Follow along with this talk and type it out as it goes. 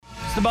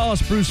It's the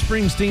boss, Bruce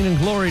Springsteen and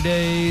Glory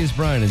Days.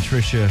 Brian and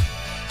Tricia,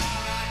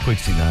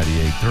 Quicksie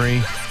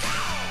 98.3.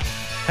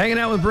 Hanging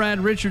out with Brad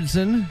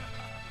Richardson.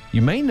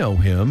 You may know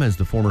him as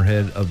the former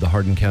head of the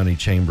Hardin County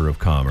Chamber of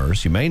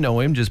Commerce. You may know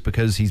him just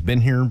because he's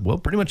been here, well,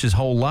 pretty much his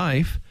whole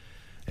life.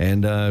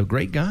 And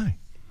great guy.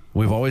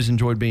 We've always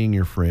enjoyed being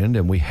your friend,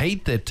 and we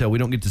hate that we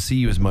don't get to see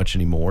you as much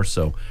anymore.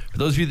 So for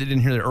those of you that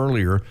didn't hear that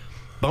earlier,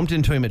 bumped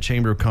into him at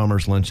Chamber of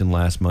Commerce luncheon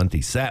last month.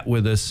 He sat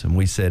with us, and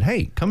we said,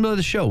 hey, come to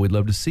the show. We'd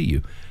love to see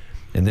you.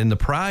 And then the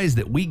prize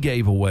that we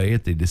gave away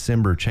at the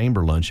December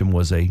Chamber luncheon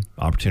was a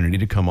opportunity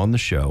to come on the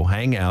show,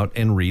 hang out,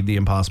 and read the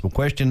impossible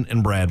question,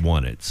 and Brad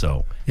won it.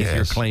 So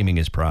you're claiming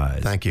his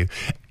prize. Thank you.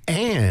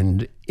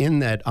 And in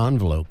that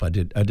envelope, I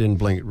didn't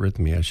bring it with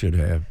me. I should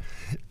have.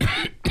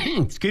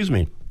 Excuse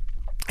me.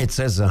 It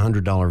says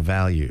 $100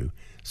 value.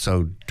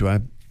 So do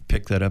I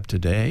pick that up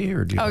today,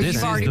 or do this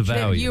is the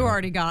value? You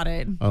already got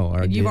it.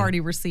 Oh, you've already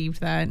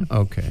received that.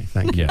 Okay,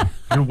 thank you. Yeah,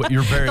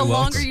 you're very the welcome.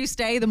 longer you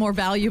stay, the more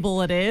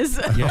valuable it is.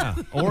 Yeah,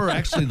 or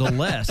actually the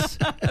less.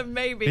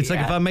 Maybe. It's like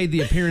if I made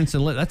the appearance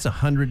and that's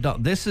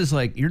 $100. This is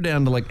like you're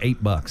down to like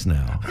 $8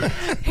 now.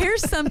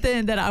 Here's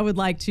something that I would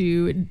like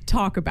to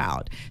talk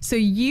about. So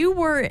you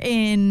were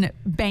in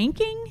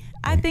banking,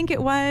 I think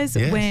it was,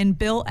 when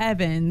Bill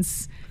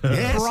Evans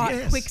brought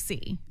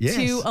Quicksie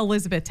to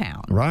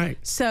Elizabethtown. Right.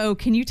 So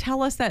can you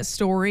tell us that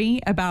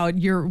story about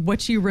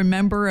what you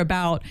remember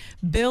about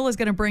Bill is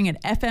going to bring an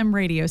FM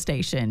radio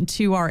station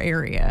to our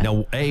area?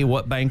 Now, A,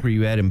 what bank were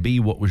you at, and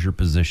B, what was your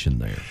position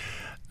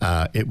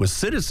there? It was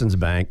Citizens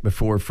Bank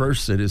before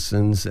First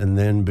Citizens, and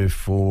then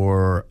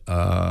before,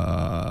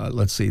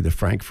 the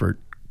Frankfurt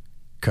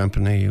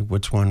Company.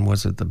 Which one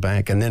was it? The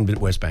bank, and then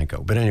West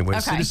Banco. But anyway,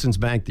 Citizens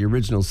Bank, the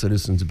original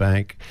Citizens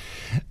Bank.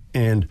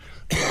 And,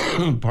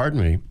 pardon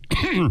me,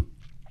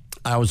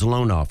 I was a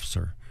loan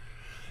officer.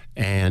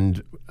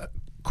 And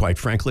quite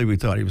frankly, we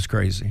thought he was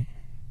crazy.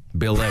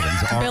 Bill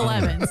Evans. Bill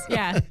Evans,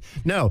 yeah.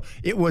 No,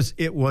 it was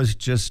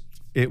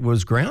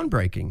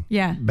groundbreaking.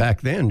 Yeah.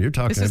 Back then, you're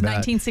talking this is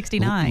about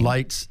 1969.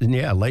 late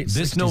 60s.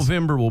 This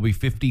November will be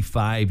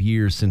 55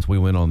 years since we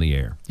went on the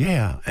air.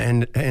 Yeah,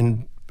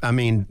 and I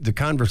mean, the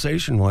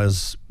conversation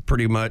was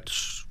pretty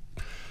much,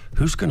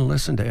 who's going to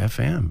listen to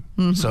FM?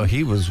 Mm-hmm. So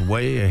he was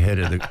way ahead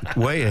of the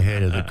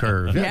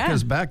curve. Yeah,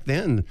 because back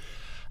then,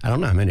 I don't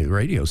know how many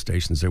radio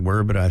stations there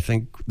were, but I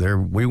think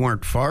we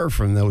weren't far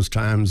from those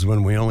times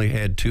when we only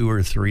had 2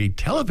 or 3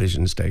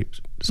 television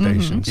stations.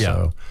 Mm-hmm.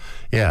 So,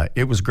 yeah,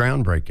 it was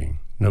groundbreaking,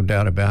 no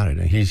doubt about it.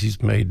 And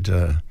he's made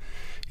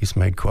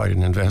quite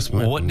an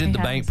investment. Well, what did the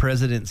bank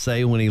president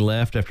say when he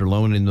left after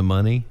loaning the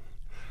money?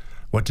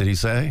 What did he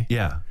say?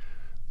 Yeah.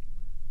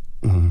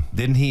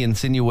 Didn't he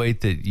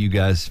insinuate that you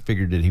guys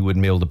figured that he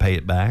wouldn't be able to pay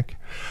it back?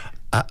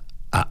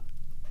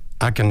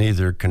 I can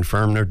neither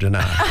confirm nor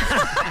deny.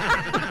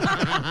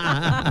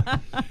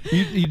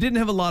 You didn't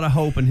have a lot of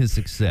hope in his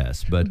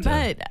success, but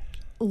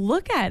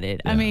look at it.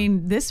 Yeah. I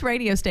mean, this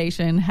radio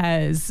station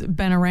has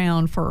been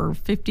around for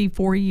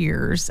 54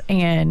 years,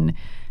 and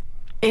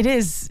it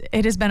has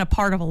been a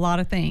part of a lot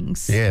of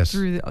things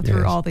through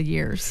all the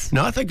years.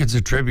 No, I think it's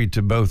a tribute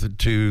to both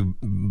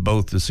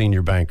the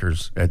senior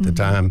bankers at the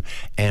time,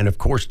 and of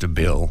course to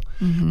Bill,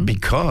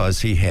 because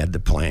he had the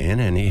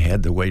plan and he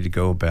had the way to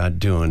go about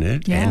doing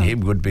it, and he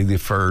would be the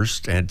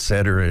first, et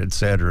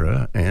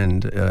cetera,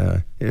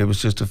 and it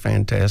was just a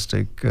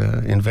fantastic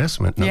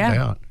investment, no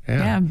doubt.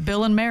 Yeah,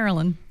 Bill and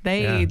Marilyn,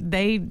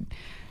 they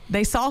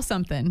saw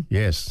something.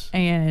 Yes.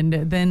 And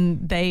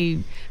then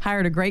they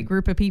hired a great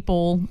group of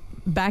people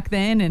back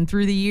then and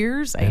through the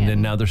years. And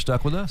then now they're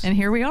stuck with us. And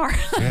here we are.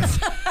 Yeah.